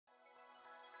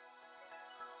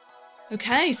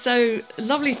Okay, so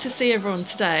lovely to see everyone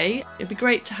today. It'd be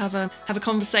great to have a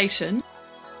conversation.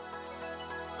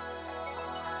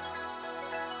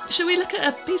 Shall we look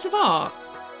at a piece of art?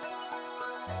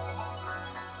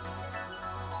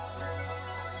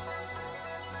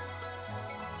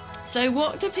 So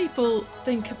what do people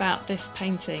think about this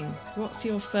painting? What's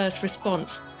your first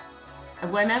response?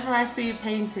 Whenever I see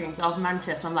paintings of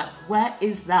Manchester, I'm like, where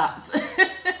is that?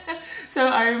 So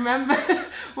I remember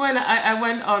when I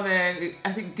went on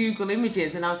I think Google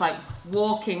Images, and I was like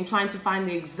walking, trying to find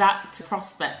the exact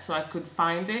prospect so I could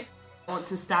find it. I want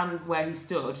to stand where he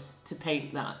stood to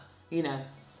paint that,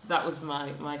 that was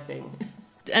my thing.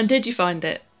 And did you find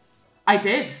it? I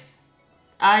did.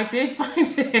 I did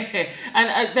find it,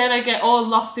 and then I get all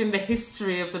lost in the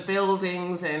history of the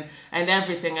buildings and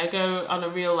everything. I go on a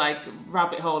real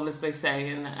rabbit hole, as they say,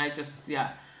 and I just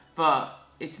But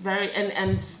it's very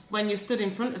and when you stood in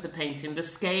front of the painting, the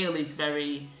scale is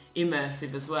very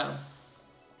immersive as well.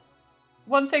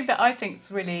 One thing that I think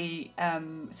is really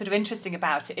sort of interesting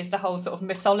about it is the whole sort of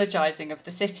mythologizing of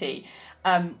the city,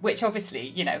 which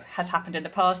obviously, has happened in the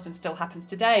past and still happens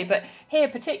today. But here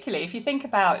particularly, if you think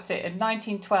about it, in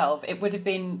 1912, it would have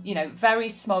been, very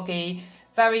smoggy,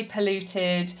 very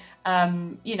polluted,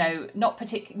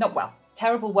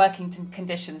 terrible working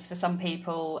conditions for some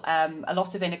people, a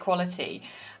lot of inequality.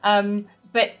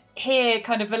 But here,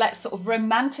 kind of, let's sort of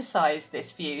romanticise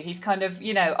this view. He's kind of,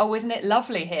 oh, isn't it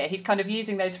lovely here? He's kind of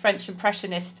using those French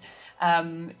Impressionist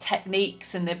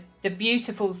techniques and the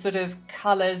beautiful sort of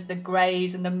colours, the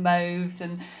greys and the mauves,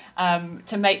 and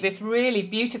to make this really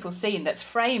beautiful scene that's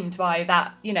framed by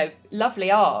that,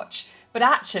 lovely arch. But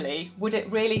actually, would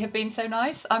it really have been so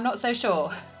nice? I'm not so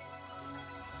sure.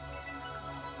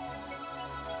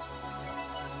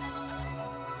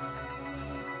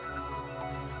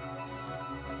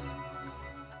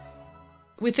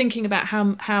 We're thinking about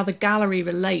how the gallery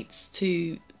relates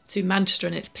to Manchester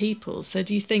and its people. So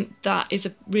do you think that is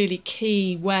a really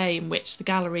key way in which the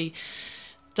gallery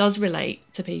does relate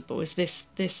to people? Is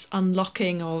this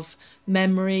unlocking of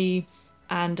memory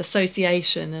and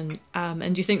association,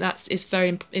 and do you think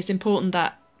it's important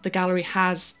that the gallery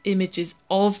has images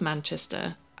of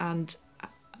Manchester and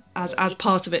as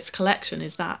part of its collection?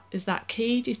 Is that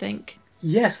key, do you think?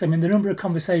 Yes, I mean, the number of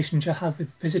conversations you have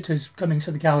with visitors coming to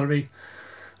the gallery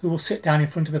who will sit down in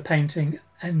front of a painting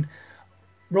and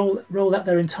roll out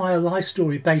their entire life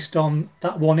story based on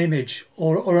that one image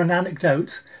or an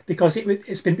anecdote, because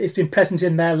it's been present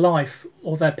in their life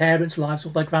or their parents' lives or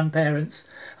their grandparents,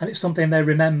 and it's something they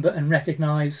remember and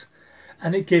recognise,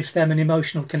 and it gives them an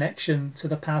emotional connection to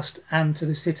the past and to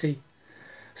the city.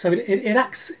 So it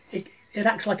acts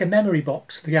like a memory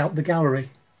box, the gallery,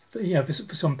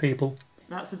 for some people.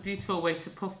 That's a beautiful way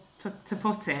to put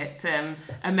it,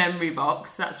 a memory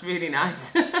box. That's really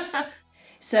nice.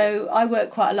 So I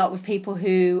work quite a lot with people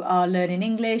who are learning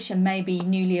English and maybe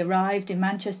newly arrived in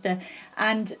Manchester,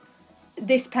 and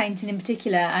this painting in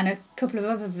particular and a couple of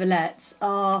other valettes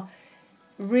are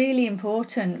really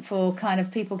important for kind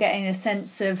of people getting a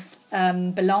sense of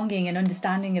belonging and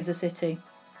understanding of the city.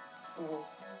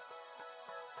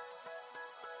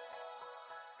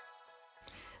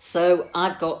 So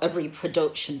I've got a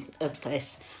reproduction of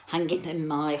this hanging in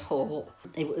my hall.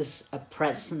 It was a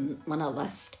present when I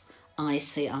left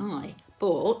ICI,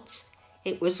 but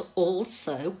it was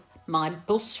also my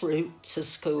bus route to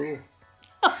school.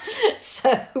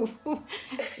 So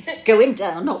going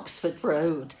down Oxford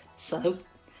Road.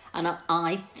 And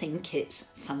I think it's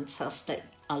fantastic.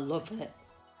 I love it.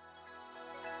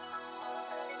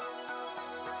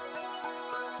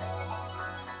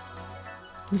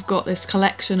 We've got this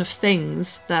collection of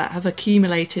things that have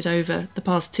accumulated over the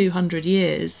past 200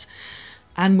 years.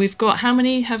 And we've got, how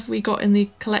many have we got in the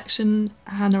collection,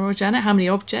 Hannah or Janet? How many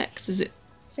objects is it?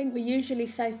 I think we usually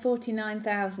say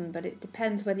 49,000, but it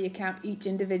depends whether you count each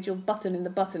individual button in the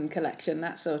button collection,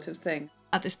 that sort of thing.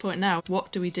 At this point now,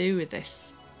 what do we do with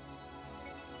this?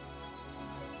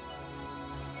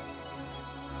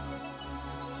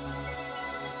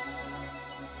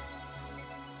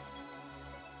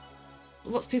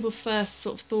 What's people's first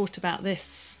sort of thought about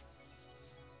this?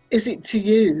 Is it to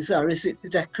use, or is it for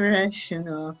decoration,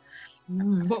 or?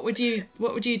 What would you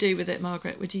do with it,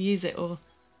 Margaret? Would you use it, or?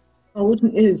 I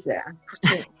wouldn't use it. I'd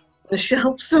put it on the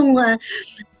shelf somewhere.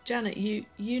 Janet, you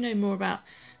know more about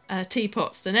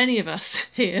teapots than any of us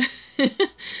here.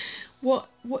 What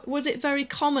was it very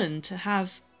common to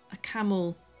have a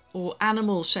camel or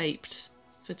animal shaped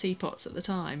for teapots at the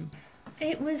time?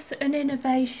 It was an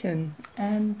innovation,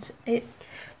 and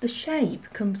the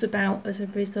shape comes about as a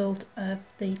result of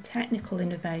the technical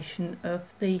innovation of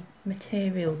the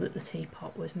material that the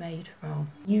teapot was made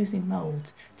from, using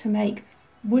moulds to make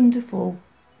wonderful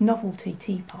novelty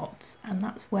teapots, and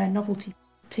that's where novelty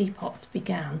teapots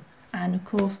began, and of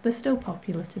course they're still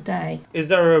popular today. Is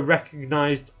there a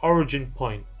recognised origin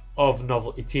point of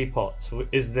novelty teapots?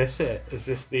 Is this it? Is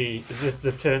this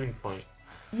the turning point?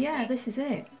 Yeah, this is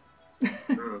it.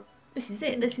 This is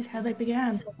it. This is how they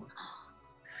began.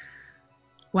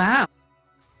 Wow.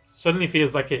 Suddenly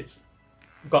feels like it's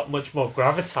got much more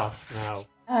gravitas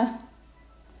now.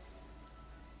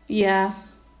 Yeah,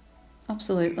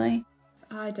 absolutely.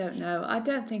 I don't know. I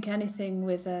don't think anything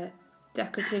with a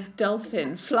decorative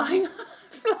dolphin flying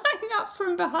up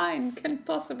from behind can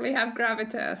possibly have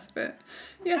gravitas. But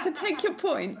yes, I take your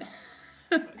point.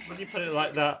 When you put it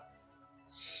like that.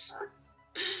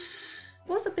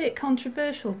 It was a bit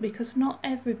controversial because not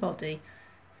everybody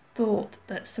thought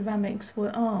that ceramics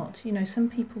were art. You know, some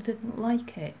people didn't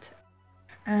like it.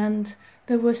 And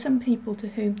there were some people to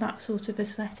whom that sort of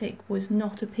aesthetic was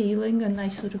not appealing, and they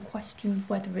sort of questioned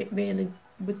whether it really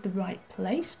was the right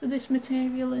place for this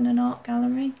material in an art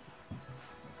gallery.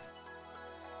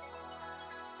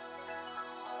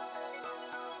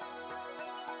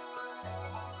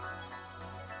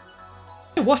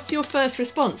 What's your first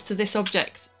response to this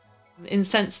object, in the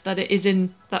sense that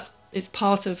it's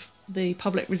part of the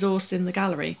public resource in the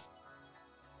gallery?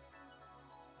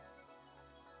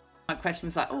 My question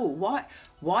was like, oh,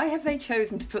 why have they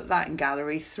chosen to put that in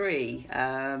Gallery 3?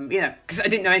 Because I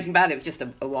didn't know anything about it. It was just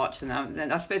a watch. And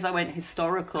I suppose I went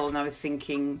historical, and I was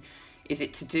thinking, is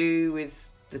it to do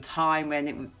with the time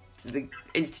when the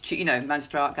institute,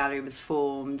 Manchester Art Gallery was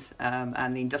formed,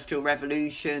 and the Industrial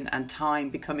Revolution, and time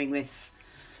becoming this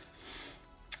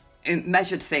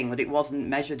measured thing that it wasn't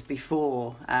measured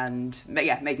before, and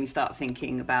made me start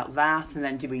thinking about that. And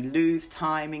then, do we lose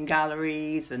time in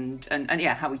galleries, and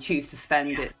how we choose to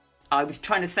spend it? I was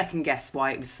trying to second guess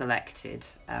why it was selected,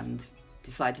 and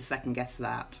decided to second guess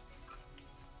that.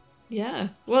 Yeah,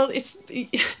 well,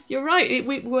 you're right.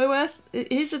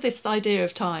 It is this idea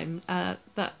of time,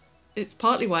 that it's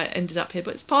partly why it ended up here,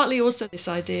 but it's partly also this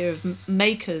idea of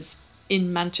makers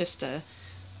in Manchester,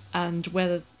 and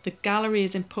whether the gallery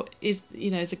is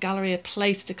a gallery a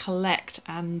place to collect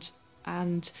and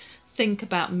think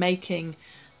about making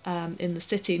in the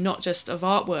city, not just of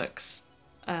artworks,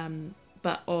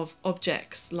 but of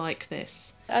objects like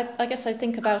this. I guess I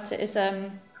think about it as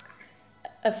a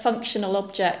functional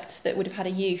object that would have had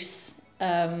a use,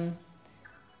 and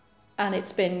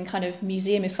it's been kind of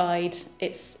museumified.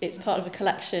 It's part of a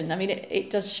collection. I mean,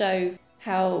 it does show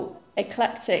how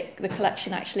eclectic the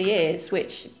collection actually is,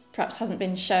 which perhaps hasn't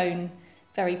been shown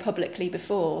very publicly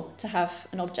before, to have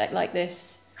an object like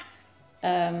this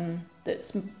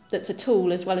that's a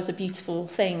tool as well as a beautiful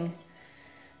thing.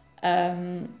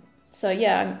 So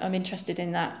yeah, I'm interested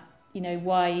in that,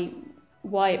 why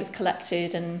it was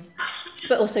collected,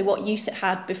 but also what use it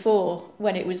had before,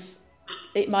 when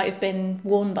it might have been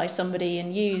worn by somebody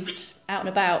and used out and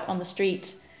about on the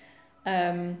street.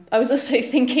 I was also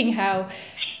thinking how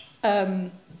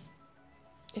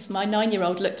if my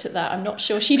 9-year-old looked at that, I'm not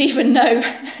sure she'd even know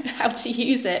how to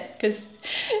use it, because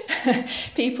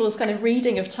people's kind of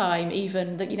reading of time,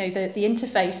 even the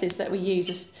interfaces that we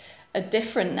use are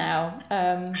different now,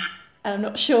 and I'm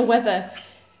not sure whether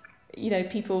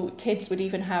kids would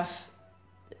even have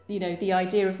the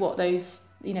idea of what those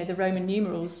the Roman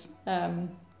numerals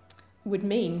would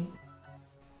mean.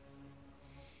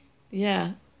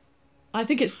 Yeah, I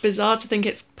think it's bizarre to think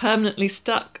it's permanently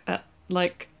stuck at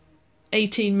like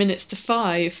 18 minutes to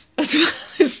 5 as well.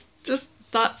 It's just,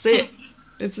 that's it.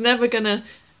 It's never going to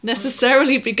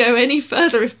necessarily go any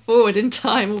further forward in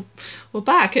time or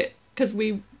back, because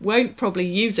we won't probably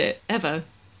use it ever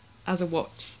as a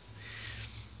watch.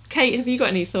 Kate, have you got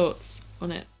any thoughts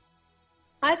on it?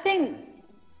 I think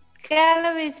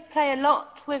galleries play a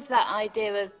lot with that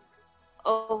idea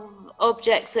of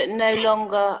objects that no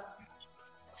longer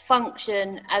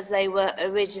function as they were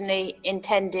originally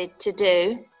intended to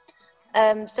do.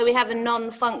 So we have a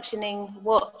non-functioning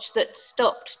watch that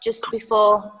stopped just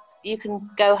before you can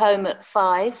go home at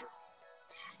 5.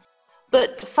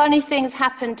 But funny things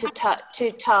happen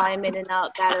to time in an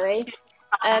art gallery,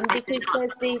 because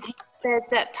there's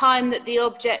that time that the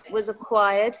object was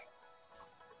acquired,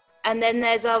 and then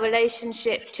there's our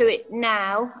relationship to it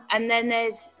now, and then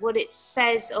there's what it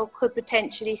says or could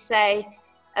potentially say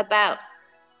about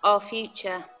our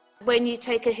future. When you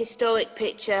take a historic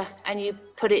picture and you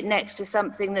put it next to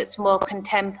something that's more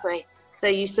contemporary, so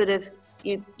you sort of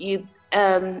you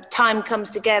time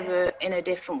comes together in a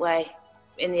different way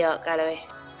in the art gallery.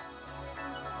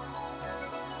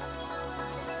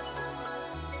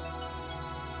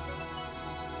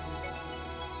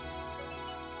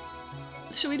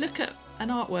 Shall we look at an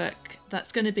artwork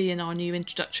that's going to be in our new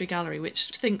introductory gallery,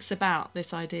 which thinks about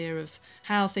this idea of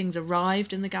how things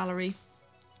arrived in the gallery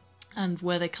and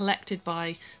were they collected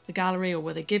by the gallery or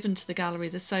were they given to the gallery?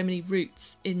 There's so many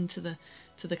routes into the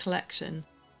collection,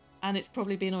 and it's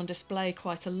probably been on display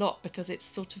quite a lot because it's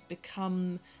sort of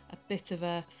become a bit of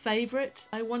a favourite.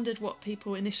 I wondered what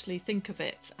people initially think of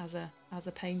it as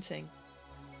a painting.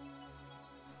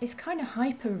 It's kind of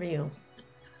hyper real.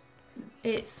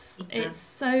 It's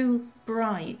so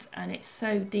bright and it's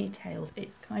so detailed.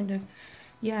 It's kind of,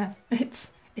 yeah, it's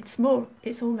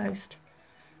almost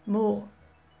more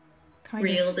kind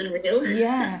real of than real.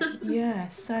 Yeah, yeah.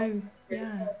 So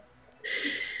yeah.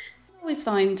 I always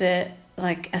find it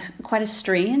like quite a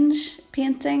strange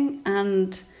painting,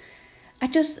 and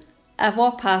I've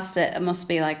walked past it. It must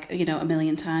be like, you know, a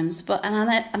million times, but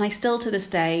and I still to this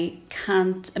day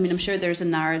can't. I mean, I'm sure there's a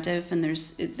narrative and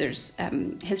there's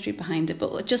history behind it,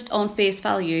 but just on face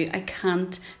value, I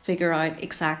can't figure out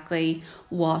exactly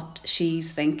what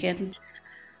she's thinking.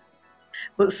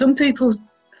 But some people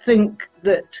think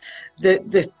that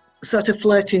they're sort of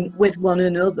flirting with one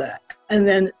another, and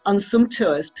then on some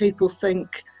tours, people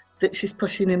think that she's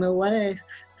pushing him away.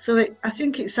 So I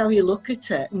think it's how you look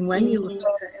at it and when you look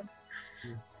at it.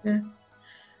 Yeah.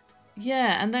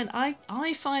 Yeah, and then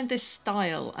I find this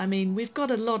style, I mean, we've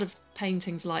got a lot of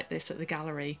paintings like this at the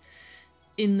gallery,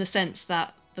 in the sense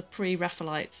that the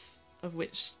pre-Raphaelites, of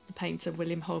which the painter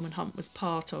William Holman Hunt was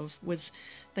part of,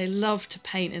 they love to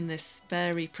paint in this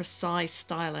very precise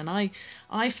style, and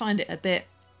I find it a bit,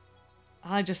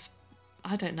 I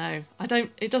don't know, I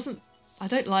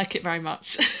don't like it very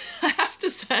much. I have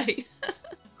to say.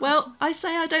 Well, I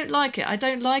say I don't like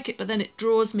it, but then it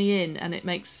draws me in and it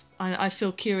makes, I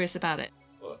feel curious about it.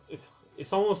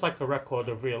 It's almost like a record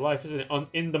of real life, isn't it?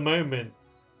 In the moment,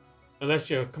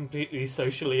 unless you're completely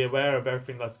socially aware of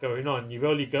everything that's going on, you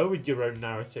only go with your own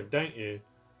narrative, don't you?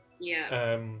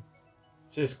 Yeah.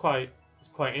 So it's quite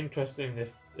interesting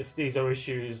if these are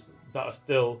issues that are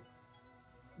still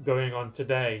going on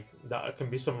today that can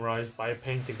be summarised by a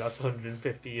painting that's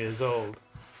 150 years old.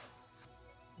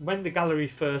 When the gallery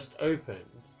first opened,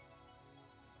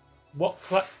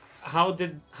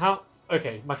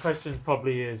 okay, my question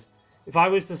probably is, if I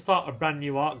was to start a brand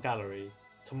new art gallery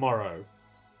tomorrow,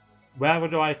 where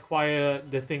would I acquire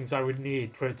the things I would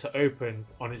need for it to open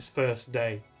on its first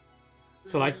day?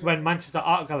 So like when Manchester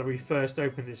Art Gallery first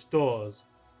opened its doors,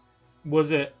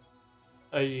 was it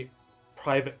a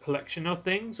private collection of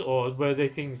things, or were they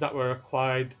things that were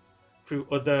acquired through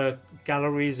other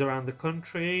galleries around the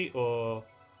country, or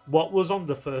what was on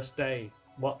the first day?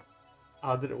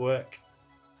 How did it work?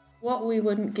 What we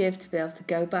wouldn't give to be able to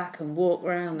go back and walk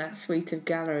around that suite of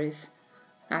galleries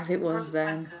as it was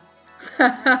then.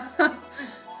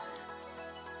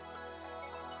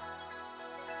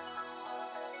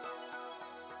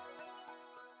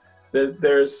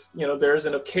 There's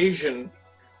an occasion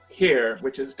here,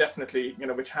 which is definitely,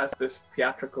 which has this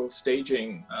theatrical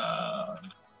staging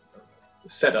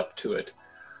set up to it,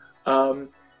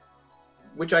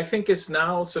 which I think is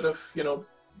now sort of,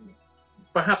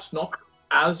 perhaps not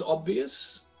as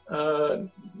obvious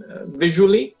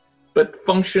visually, but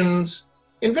functions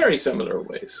in very similar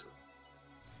ways.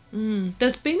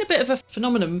 There's been a bit of a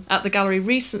phenomenon at the gallery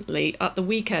recently, at the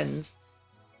weekends.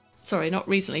 Sorry, not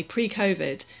recently,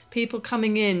 pre-COVID. People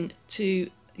coming in to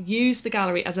use the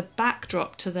gallery as a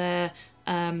backdrop to their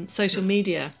social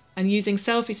media and using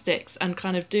selfie sticks and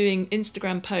kind of doing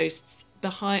Instagram posts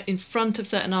in front of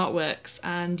certain artworks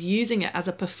and using it as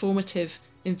a performative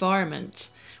environment,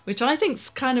 which I think is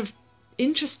kind of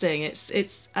interesting.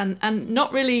 It's and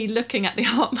not really looking at the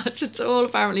art much at all,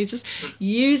 apparently, just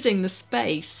using the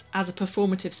space as a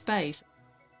performative space.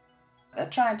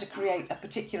 Trying to create a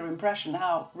particular impression,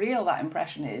 how real that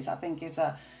impression is, I think is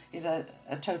a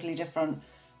totally different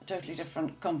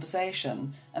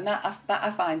conversation, and that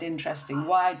I find interesting.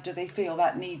 Why do they feel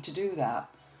that need to do that?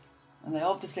 And they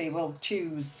obviously will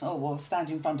choose, we'll stand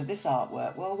in front of this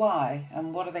artwork. Well, why?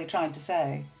 And what are they trying to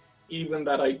say? Even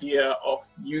that idea of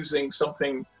using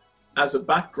something as a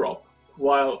backdrop,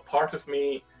 while part of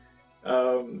me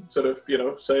sort of,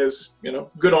 says,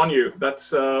 good on you,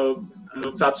 that's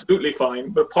absolutely fine.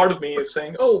 But part of me is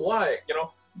saying, oh, why?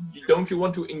 Don't you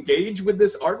want to engage with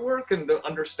this artwork and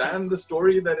understand the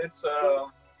story that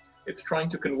it's trying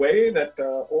to convey, that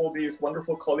all these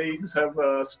wonderful colleagues have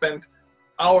spent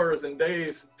hours and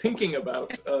days thinking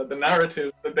about the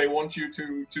narrative that they want you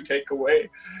to take away,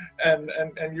 and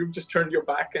you've just turned your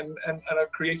back and are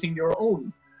creating your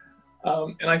own.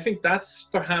 And I think that's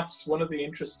perhaps one of the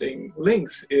interesting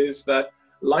links, is that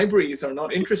libraries are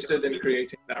not interested in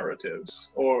creating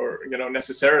narratives, or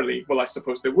necessarily, well, I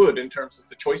suppose they would in terms of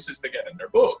the choices they get in their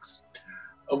books.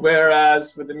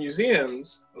 Whereas with the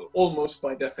museums, almost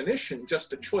by definition,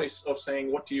 just a choice of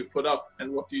saying what do you put up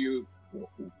and what do you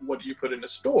put in a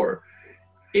store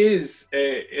is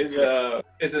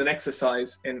an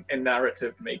exercise in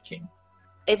narrative making.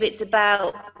 If it's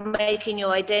about making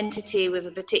your identity with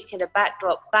a particular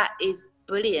backdrop, that is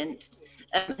brilliant.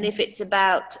 And if it's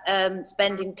about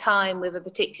spending time with a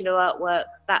particular artwork,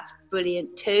 that's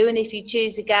brilliant too. And if you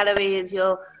choose a gallery as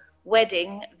your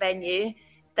wedding venue,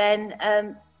 then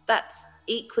that's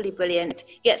equally brilliant.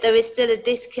 Yet there is still a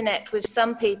disconnect with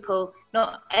some people.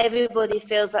 Not everybody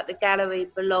feels like the gallery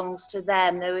belongs to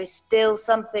them. There is still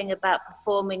something about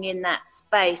performing in that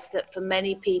space that for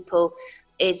many people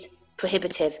is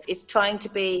prohibitive. It's trying to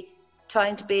be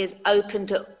as open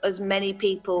to as many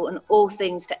people and all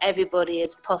things to everybody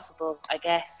as possible, I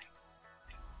guess.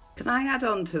 Can I add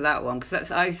on to that one?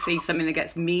 Because I see something that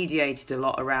gets mediated a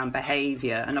lot around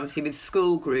behaviour, and obviously with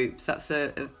school groups, that's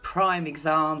a prime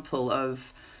example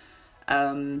of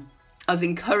us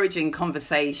encouraging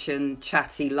conversation,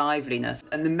 chatty liveliness,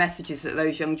 and the messages that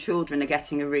those young children are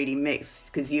getting are really mixed,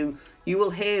 because you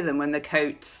will hear them when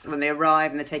they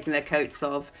arrive and they're taking their coats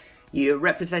off. You're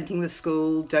representing the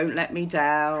school, don't let me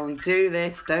down, do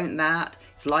this, don't that,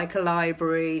 it's like a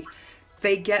library.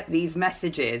 They get these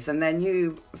messages, and then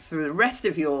you, through the rest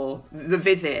of the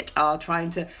visit, are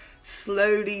trying to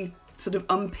slowly sort of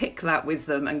unpick that with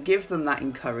them and give them that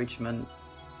encouragement.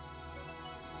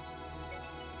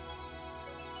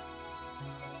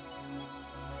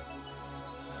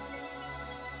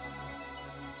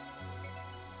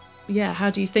 Yeah, how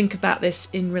do you think about this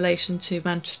in relation to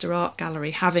Manchester Art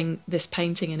Gallery having this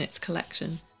painting in its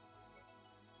collection?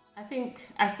 I think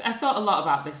I thought a lot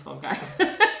about this one, guys.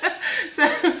 So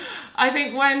I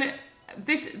think when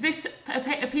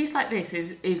a piece like this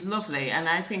is lovely, and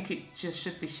I think it just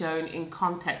should be shown in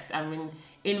context. I mean,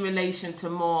 in relation to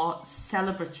more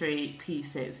celebratory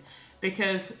pieces,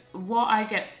 because what I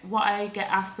get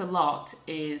asked a lot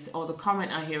is, or the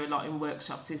comment I hear a lot in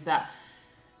workshops is that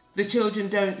the children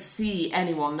don't see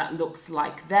anyone that looks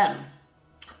like them.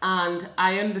 And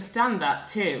I understand that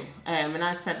too. And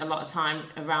I spent a lot of time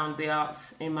around the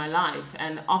arts in my life.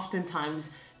 And oftentimes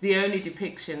the only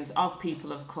depictions of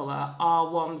people of colour are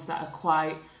ones that are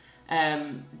quite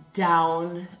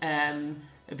down, a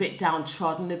bit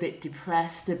downtrodden, a bit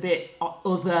depressed, a bit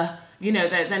other.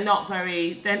 They're not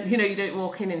very, you don't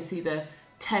walk in and see the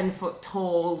 10-foot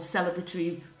tall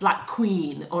celebratory black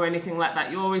queen or anything like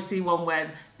that. You always see one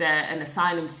where they're an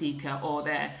asylum seeker or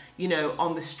they're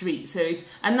on the street.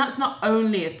 And that's not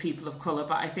only of people of colour,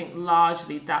 but I think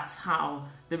largely that's how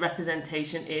the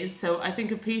representation is. So I think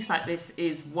a piece like this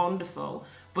is wonderful,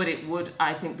 but it would,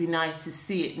 I think, be nice to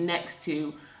see it next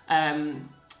to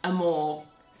a more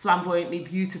flamboyantly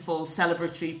beautiful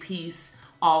celebratory piece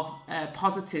of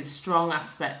positive, strong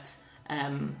aspects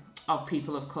of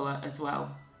people of colour as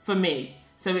well, for me.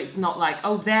 So it's not like,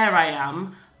 oh, there I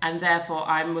am, and therefore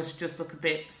I must just look a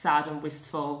bit sad and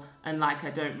wistful and like I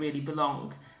don't really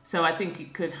belong. So I think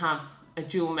it could have a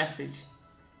dual message.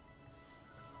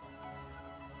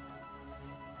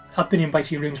 I've been in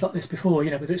waiting rooms like this before,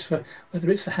 whether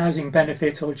it's for housing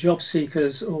benefit or job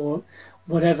seekers or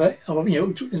whatever, or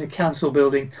in a council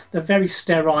building. They're very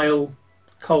sterile,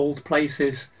 cold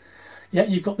places. Yet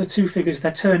you've got the two figures,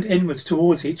 they're turned inwards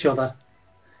towards each other.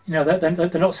 They're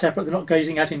not separate, they're not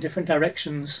gazing out in different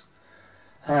directions.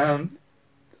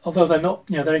 Although they're not,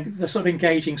 they're sort of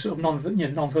engaging sort of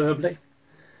non-verbally.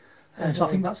 And so I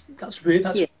think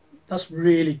that's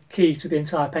really key to the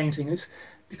entire painting. It's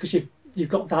because you've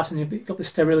got that, and you've got the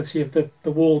sterility of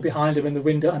the wall behind them and the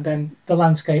window, and then the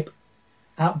landscape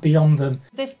out beyond them.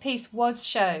 This piece was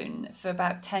shown for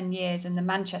about 10 years in the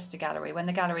Manchester Gallery when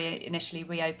the gallery initially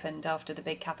reopened after the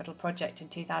big capital project in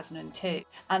 2002.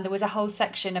 And there was a whole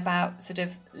section about sort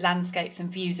of landscapes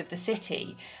and views of the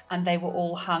city, and they were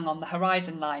all hung on the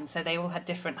horizon line. So they all had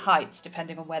different heights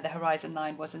depending on where the horizon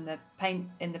line was in the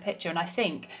picture. And I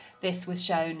think this was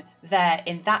shown there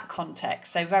in that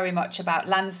context. So very much about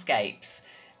landscapes.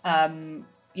 I'm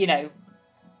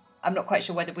not quite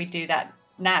sure whether we do that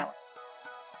now.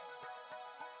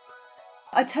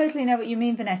 I totally know what you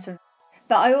mean, Vanessa.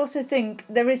 But I also think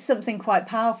there is something quite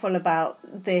powerful about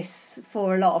this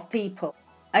for a lot of people.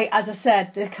 As I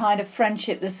said, the kind of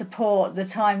friendship, the support, the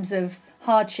times of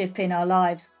hardship in our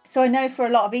lives. So I know for a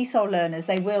lot of ESOL learners,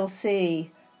 they will see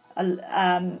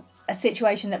a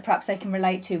situation that perhaps they can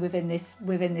relate to within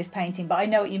this painting. But I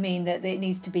know what you mean, that it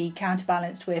needs to be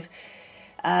counterbalanced with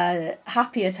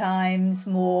happier times,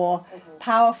 more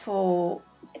powerful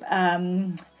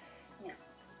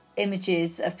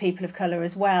images of people of colour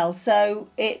as well. So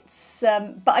it's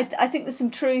but I think there's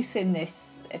some truth in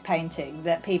this painting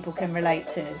that people can relate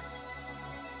to.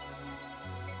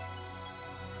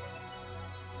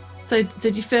 So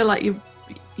did you feel like you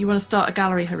want to start a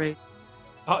gallery, Haru?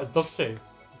 Oh, I'd love to.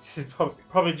 It's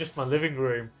probably just my living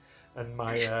room and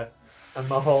my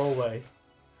hallway.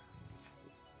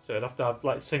 So I'd have to have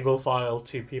like single file,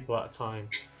 2 people at a time.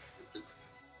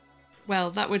 Well,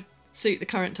 that would suit the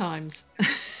current times.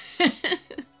 I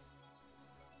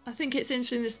think it's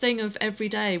interesting, this thing of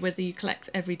everyday, whether you collect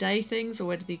everyday things or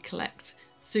whether you collect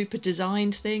super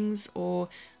designed things, or,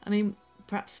 I mean,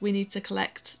 perhaps we need to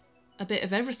collect a bit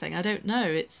of everything. I don't know.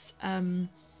 It's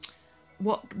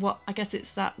what I guess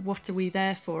it's that, what are we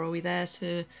there for? Are we there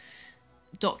to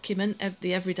document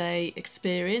the everyday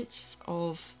experience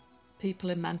of people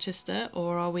in Manchester,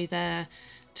 or are we there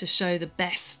to show the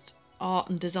best art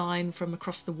and design from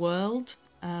across the world?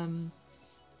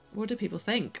 What do people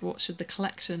think? What should the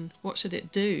collection, what should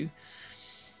it do?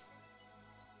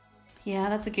 Yeah,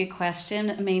 that's a good question.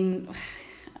 I mean,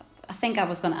 I think I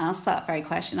was going to ask that very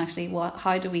question actually.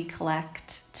 How do we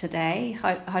collect today?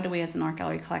 How do we as an art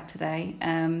gallery collect today?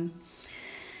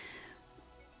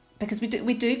 Because we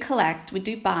do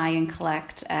buy and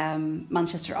collect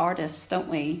Manchester artists, don't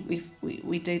we?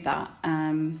 We do that.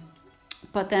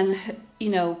 But then,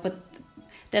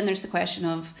 then there's the question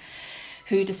of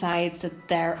who decides that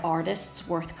their artist's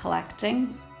worth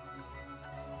collecting.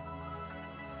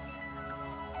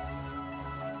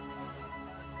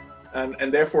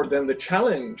 And therefore then the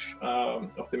challenge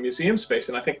of the museum space,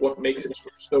 and I think what makes it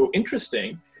so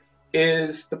interesting,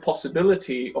 is the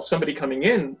possibility of somebody coming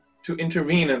in to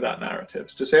intervene in that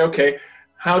narrative, to say, okay,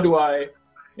 how do I,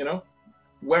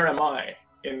 where am I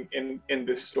in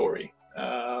this story?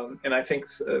 And I think,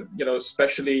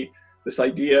 especially this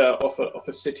idea of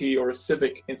a city or a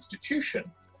civic institution,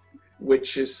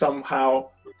 which is somehow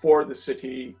for the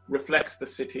city, reflects the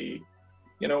city,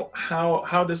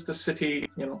 how does the city,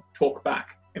 talk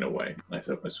back in a way? I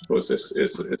suppose this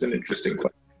is an interesting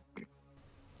question.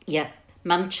 Yeah,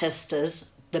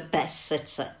 Manchester's the best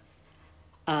city.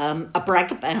 I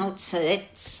brag about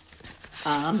it.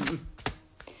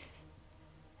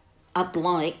 I'd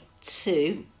like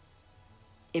to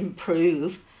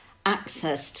improve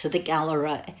access to the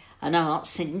gallery and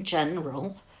arts in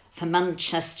general for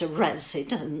Manchester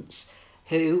residents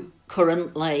who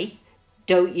currently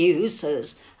don't use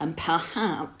us and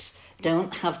perhaps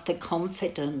don't have the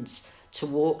confidence to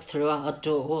walk through our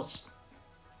doors.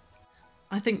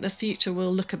 I think the future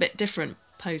will look a bit different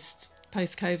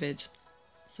post-COVID.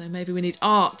 So maybe we need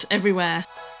art everywhere.